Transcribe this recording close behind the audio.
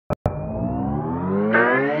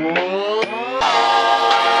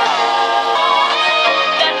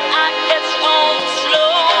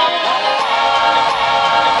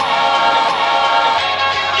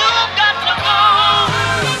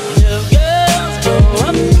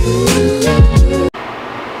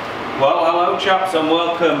Chaps, and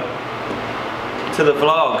welcome to the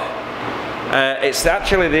vlog. It's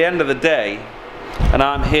actually the end of the day and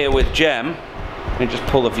I'm here with Jem. Let me just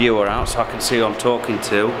pull the viewer out so I can see who I'm talking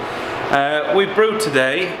to. We've brewed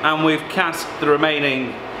today and we've casked the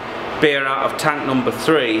remaining beer out of tank number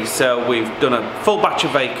 3, so we've done a full batch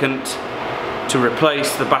of vacant to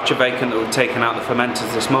replace the batch of vacant that we've taken out the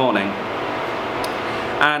fermenters this morning.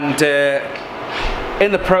 And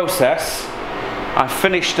in the process I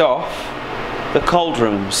finished off the cold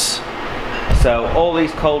rooms. So all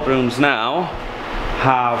these cold rooms now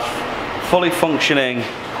have fully functioning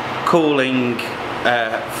cooling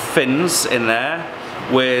fins in there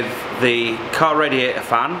with the car radiator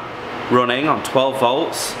fan running on 12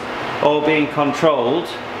 volts, all being controlled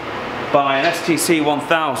by an STC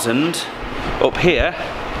 1000 up here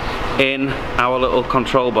in our little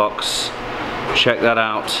control box. Check that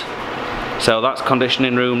out. So that's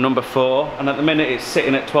conditioning room number 4, and at the minute it's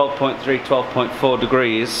sitting at 12.3, 12.4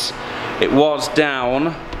 degrees. It was down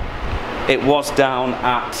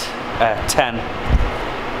at 10.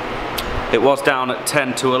 It was down at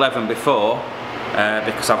 10 to 11 before,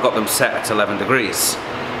 because I've got them set at 11 degrees.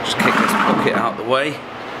 Just kick this bucket out the way.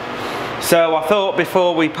 So I thought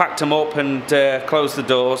before we packed them up and closed the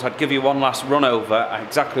doors, I'd give you one last run over at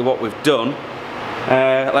exactly what we've done.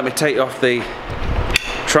 Let me take you off the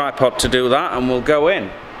tripod to do that and we'll go in.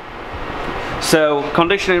 So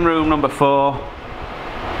conditioning room number 4,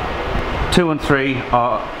 2 and 3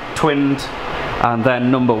 are twinned, and then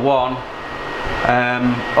number 1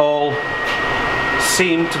 all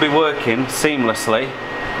seem to be working seamlessly,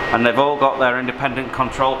 and they've all got their independent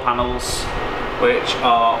control panels which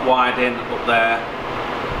are wired in up there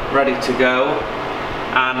ready to go,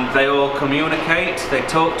 and they all communicate, they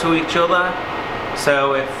talk to each other.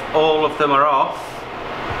 So if all of them are off,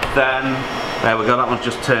 then there we go, that one's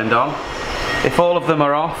just turned on. If all of them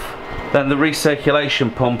are off, then the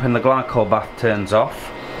recirculation pump in the glycol bath turns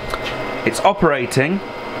off. It's operating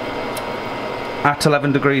at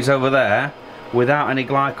 11 degrees over there without any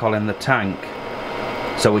glycol in the tank,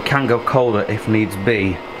 so we can go colder if needs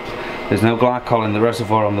be. There's no glycol in the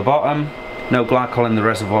reservoir on the bottom, no glycol in the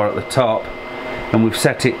reservoir at the top, and we've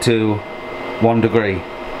set it to 1 degree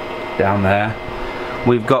down there.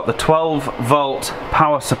 We've got the 12 volt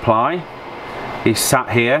power supply. He's sat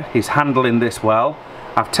here, he's handling this well.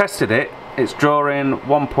 I've tested it, it's drawing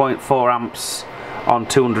 1.4 amps on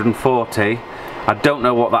 240. I don't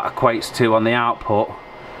know what that equates to on the output,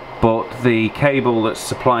 but the cable that's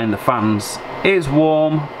supplying the fans is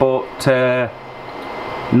warm, but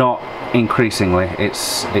not increasingly.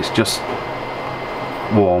 It's just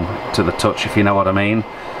warm to the touch, if you know what I mean.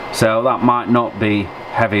 So that might not be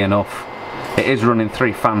heavy enough. It is running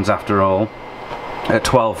 3 fans after all at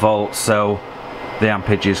 12 volts, so the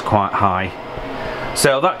ampage is quite high.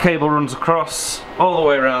 So that cable runs across all the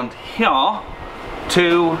way around here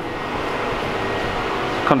to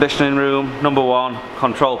conditioning room number 1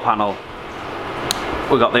 control panel.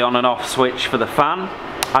 We've got the on and off switch for the fan.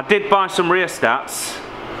 I did buy some rheostats,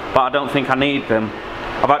 but I don't think I need them.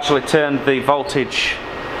 I've actually turned the voltage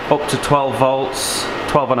up to 12 volts,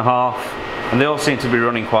 12 and a half. And they all seem to be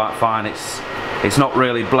running quite fine. It's not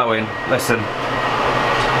really blowing, listen,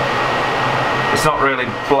 it's not really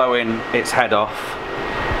blowing its head off.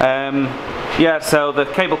 Yeah, so the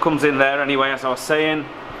cable comes in there anyway, as I was saying.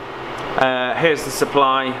 Here's the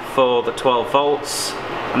supply for the 12 volts,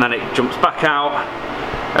 and then it jumps back out.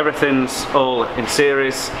 Everything's all in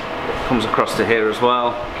series. It comes across to here as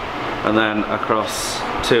well, and then across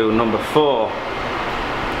to number 4.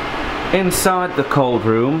 Inside the cold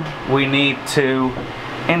room we need to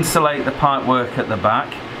insulate the pipework at the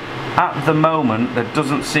back. At the moment there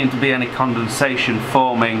doesn't seem to be any condensation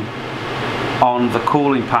forming on the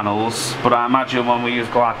cooling panels, but I imagine when we use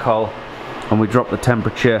glycol and we drop the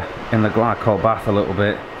temperature in the glycol bath a little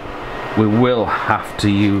bit, we will have to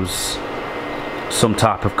use some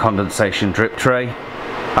type of condensation drip tray.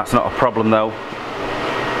 That's not a problem though.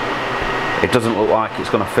 It doesn't look like it's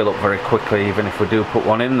going to fill up very quickly even if we do put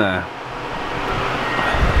one in there.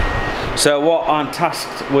 So what I'm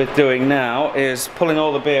tasked with doing now is pulling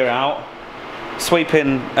all the beer out,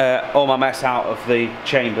 sweeping all my mess out of the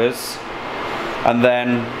chambers, and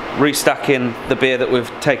then restacking the beer that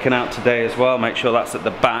we've taken out today as well. Make sure that's at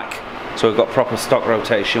the back so we've got proper stock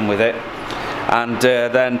rotation with it, and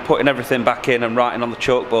then putting everything back in and writing on the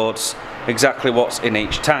chalkboards exactly what's in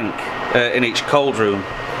each tank, in each cold room,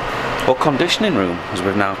 or conditioning room as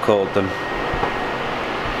we've now called them.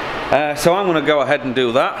 So I'm going to go ahead and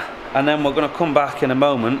do that, and then we're going to come back in a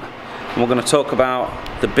moment and we're going to talk about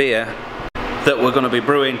the beer that we're going to be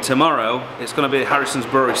brewing tomorrow. It's going to be Harrison's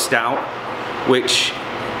Brewery Stout, which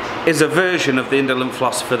is a version of the Indolent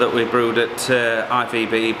Philosopher that we brewed at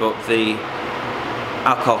IVB, but the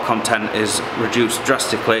alcohol content is reduced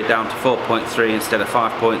drastically down to 4.3 instead of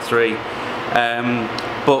 5.3,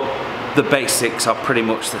 but the basics are pretty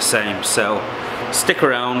much the same. So stick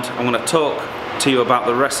around, I'm going to talk to you about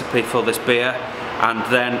the recipe for this beer, and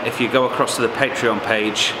then if you go across to the Patreon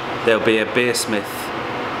page, there'll be a Beersmith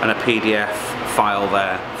and a PDF file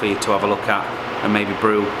there for you to have a look at and maybe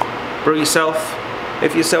brew yourself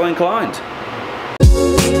if you're so inclined.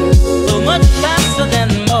 So much faster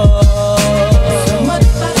than more. So much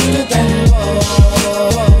faster than more.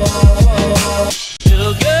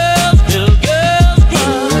 Little girls run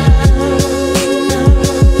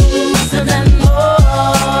faster than more.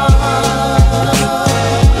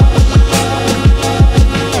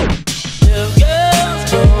 Little girls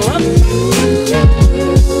grow up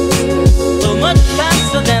so much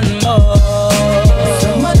faster than more.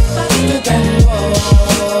 So much faster than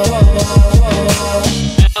more.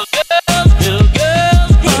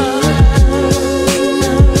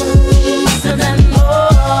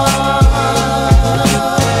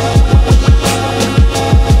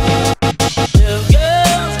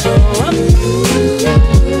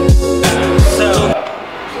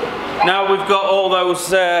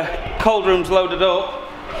 Cold rooms loaded up.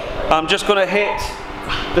 I'm just going to hit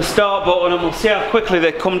the start button and we'll see how quickly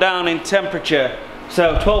they come down in temperature.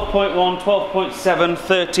 So 12.1, 12.7,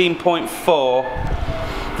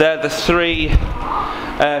 13.4. They're the three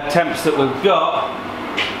temps that we've got.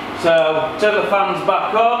 So turn the fans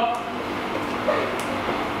back on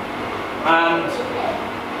and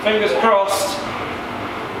fingers crossed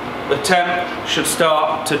the temp should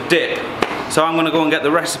start to dip. So I'm going to go and get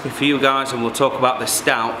the recipe for you guys, and we'll talk about this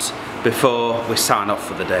stout before we sign off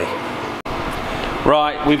for the day.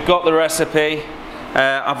 Right, we've got the recipe.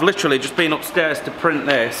 I've literally just been upstairs to print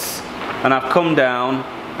this, and I've come down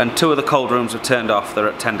and two of the cold rooms have turned off. They're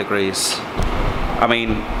at 10 degrees. I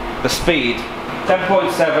mean, the speed,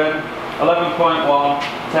 10.7, 11.1,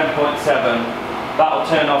 10.7. That'll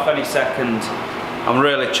turn off any second. I'm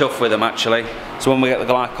really chuffed with them actually. So when we get the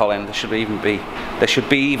glycol in, they should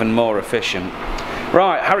be even more efficient.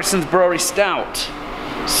 Right, Harrison's Brewery Stout.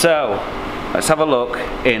 So let's have a look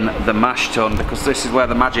in the mash tun, because this is where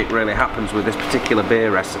the magic really happens with this particular beer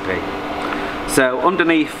recipe. So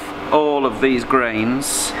underneath all of these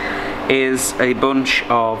grains is a bunch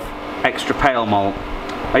of extra pale malt.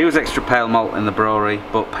 I use extra pale malt in the brewery,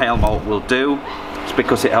 but pale malt will do. It's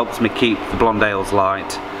because it helps me keep the blonde ales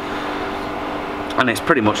light. And it's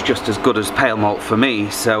pretty much just as good as pale malt for me,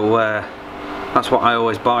 so that's what I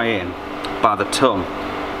always buy in, by the ton,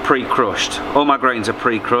 pre-crushed. All my grains are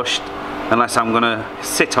pre-crushed, unless I'm going to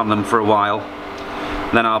sit on them for a while.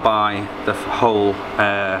 Then I'll buy the whole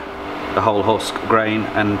husk grain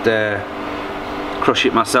and crush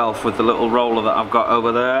it myself with the little roller that I've got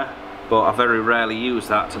over there, but I very rarely use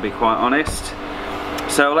that, to be quite honest.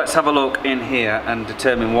 So let's have a look in here and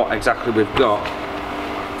determine what exactly we've got.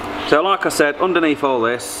 So like I said, underneath all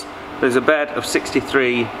this, there's a bed of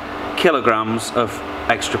 63 kilograms of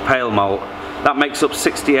extra pale malt. That makes up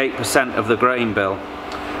 68% of the grain bill.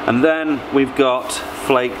 And then we've got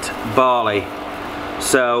flaked barley.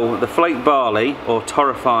 So the flaked barley, or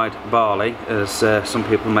torrefied barley, as some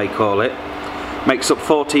people may call it, makes up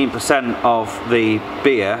 14% of the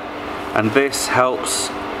beer, and this helps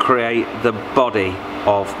create the body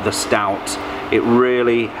of the stout. It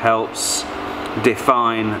really helps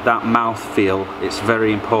define that mouthfeel. It's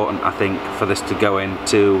very important, I think, for this to go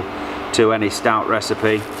into any stout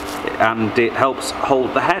recipe, and it helps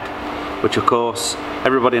hold the head, which of course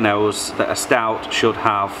everybody knows that a stout should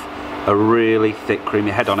have a really thick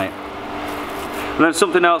creamy head on it. And then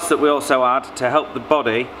something else that we also add to help the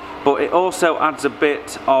body, but it also adds a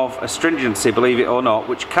bit of astringency, believe it or not,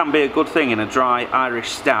 which can be a good thing in a dry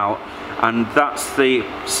Irish stout, and that's the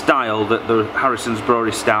style that the Harrison's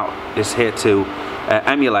Brewery Stout is here to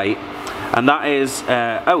emulate, and that is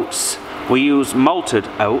oats. We use malted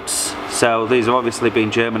oats, so these have obviously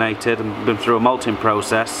been germinated and been through a malting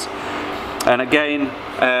process, and again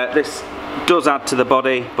this does add to the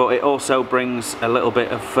body, but it also brings a little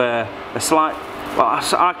bit of a slight, well,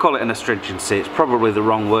 I call it an astringency, it's probably the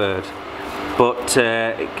wrong word, but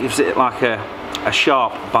it gives it like a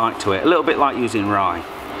sharp bite to it, a little bit like using rye.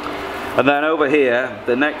 And then over here,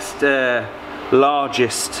 the next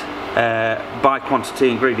largest by quantity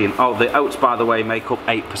ingredient. Oh, the oats, by the way, make up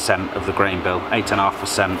 8% of the grain bill,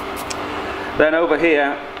 8.5%. Then over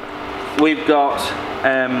here we've got,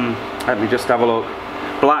 let me just have a look,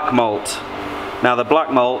 black malt. Now the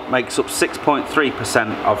black malt makes up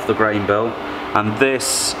 6.3% of the grain bill, and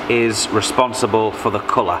this is responsible for the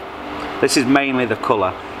colour. This is mainly the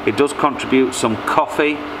colour. It does contribute some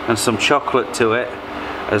coffee and some chocolate to it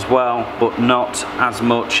as well, but not as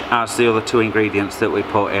much as the other two ingredients that we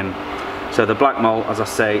put in. So the black malt, as I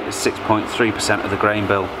say, is 6.3% of the grain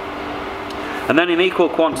bill. And then in equal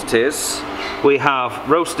quantities we have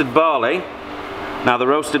roasted barley. Now the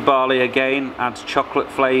roasted barley again adds chocolate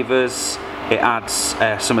flavours, it adds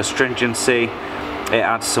some astringency, it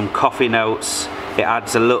adds some coffee notes, it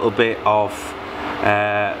adds a little bit of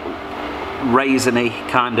raisiny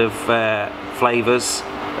kind of flavours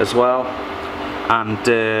as well. And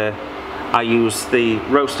I use the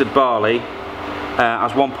roasted barley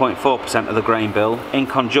as 1.4% of the grain bill in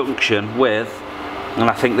conjunction with, and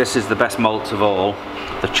I think this is the best malt of all,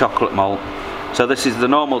 the chocolate malt. So this is the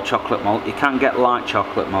normal chocolate malt. You can get light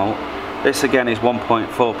chocolate malt. This again is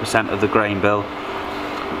 1.4% of the grain bill.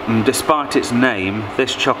 And despite its name,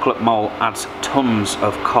 this chocolate malt adds tons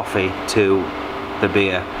of coffee to the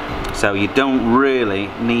beer. So you don't really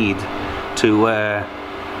need to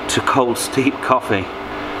cold steep coffee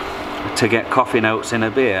to get coffee notes in a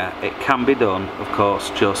beer. It can be done, of course,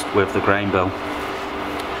 just with the grain bill.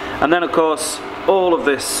 And then of course all of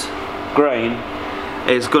this grain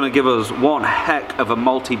is going to give us one heck of a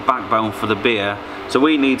malty backbone for the beer, so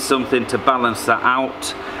we need something to balance that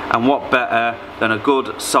out, and what better than a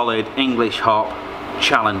good solid English hop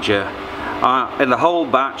Challenger. In the whole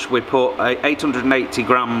batch we put 880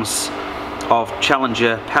 grams of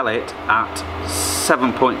Challenger pellet at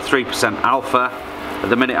 7.3% alpha. At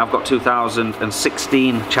the minute I've got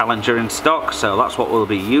 2016 Challenger in stock, so that's what we'll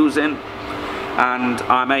be using, and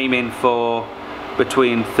I'm aiming for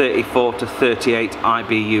between 34 to 38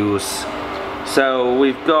 IBUs. So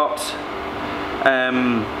we've got,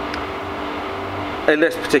 in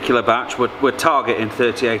this particular batch, we're targeting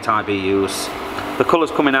 38 IBUs. The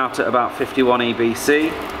colour's coming out at about 51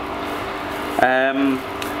 EBC,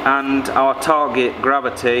 and our target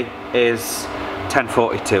gravity is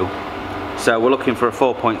 1042. So we're looking for a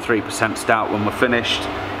 4.3% stout when we're finished,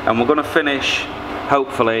 and we're going to finish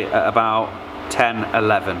hopefully at about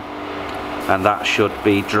 10-11, and that should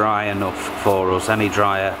be dry enough for us. Any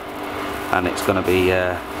drier and it's going to be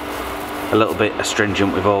a little bit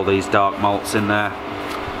astringent with all these dark malts in there.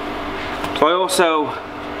 So I also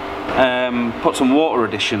put some water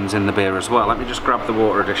additions in the beer as well. Let me just grab the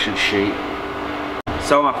water addition sheet.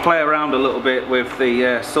 So I play around a little bit with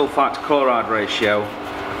the sulphite to chloride ratio,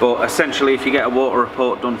 but essentially if you get a water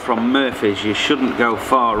report done from Murphy's you shouldn't go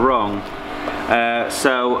far wrong.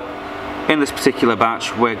 So in this particular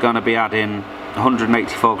batch we're going to be adding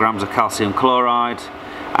 184 grams of calcium chloride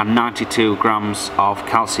and 92 grams of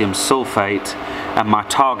calcium sulfate, and my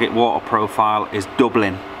target water profile is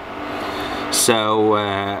doubling. So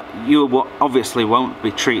you obviously won't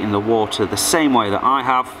be treating the water the same way that I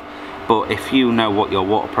have, but if you know what your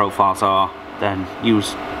water profiles are, then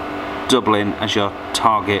use doubling as your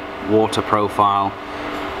target water profile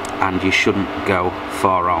and you shouldn't go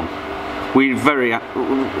far wrong. We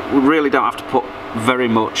really don't have to put very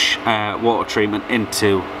much water treatment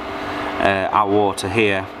into our water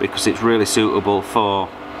here, because it's really suitable for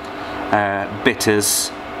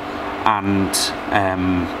bitters and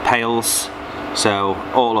pales. So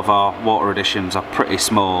all of our water additions are pretty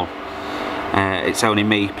small. It's only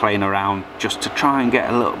me playing around just to try and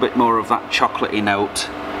get a little bit more of that chocolatey note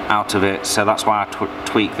out of it, so that's why I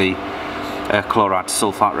tweak the chloride to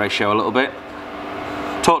sulphite ratio a little bit.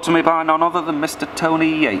 Taught to me by none other than Mr.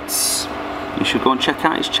 Tony Yates. You should go and check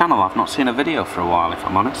out his channel. I've not seen a video for a while, if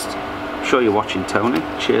I'm honest. I'm sure you're watching, Tony.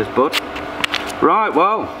 Cheers, bud. Right,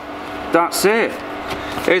 well, that's it.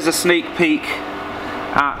 Here's a sneak peek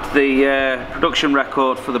at the production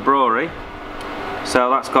record for the brewery.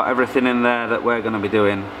 So that's got everything in there that we're going to be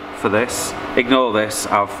doing for this. Ignore this,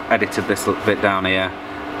 I've edited this little bit down here.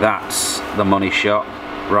 That's the money shot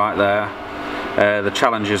right there. The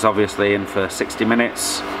Challenger's obviously in for 60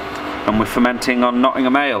 minutes, and we're fermenting on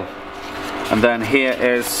Nottingham Ale. And then here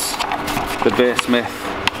is the Beersmith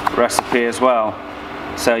recipe as well.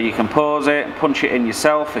 So you can pause it and punch it in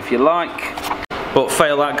yourself if you like. But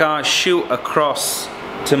fail that, guys, shoot across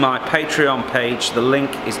to my Patreon page. The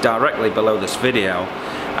link is directly below this video,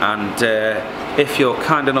 and if you're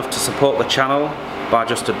kind enough to support the channel by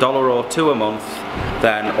just $1 or $2 a month,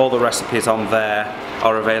 then all the recipes on there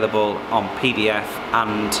are available on PDF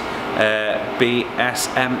and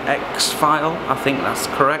BSMX file, I think that's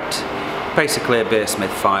correct. Basically a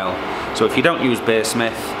Beersmith file. So if you don't use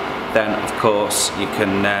Beersmith, then of course you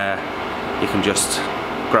can just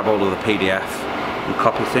grab hold of the PDF and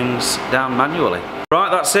copy things down manually.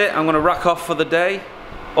 Right, that's it. I'm going to rack off for the day.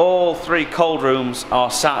 All 3 cold rooms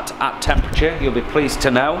are sat at temperature, you'll be pleased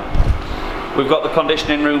to know. We've got the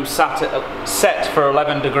conditioning room set for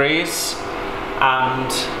 11 degrees,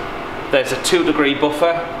 and there's a 2-degree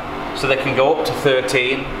buffer, so they can go up to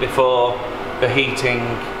 13 before the heating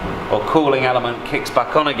or cooling element kicks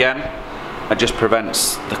back on again. It just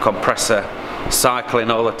prevents the compressor cycling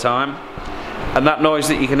all the time. And that noise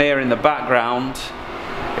that you can hear in the background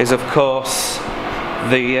is of course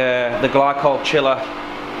the glycol chiller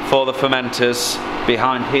for the fermenters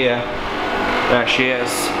behind here. There she is.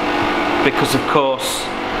 Because of course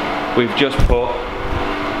we've just put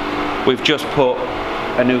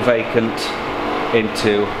a new vacant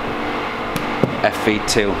into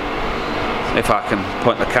FV2. If I can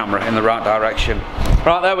point the camera in the right direction.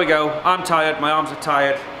 Right, there we go. I'm tired, my arms are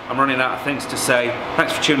tired. I'm running out of things to say.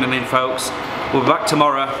 Thanks for tuning in, folks. We'll be back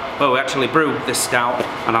tomorrow where we actually brew this stout,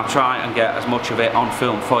 and I'll try and get as much of it on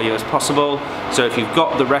film for you as possible. So if you've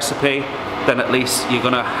got the recipe, then at least you're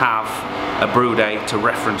gonna have a brew day to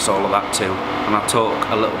reference all of that to. And I'll talk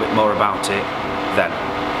a little bit more about it then.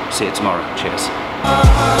 See you tomorrow. Cheers.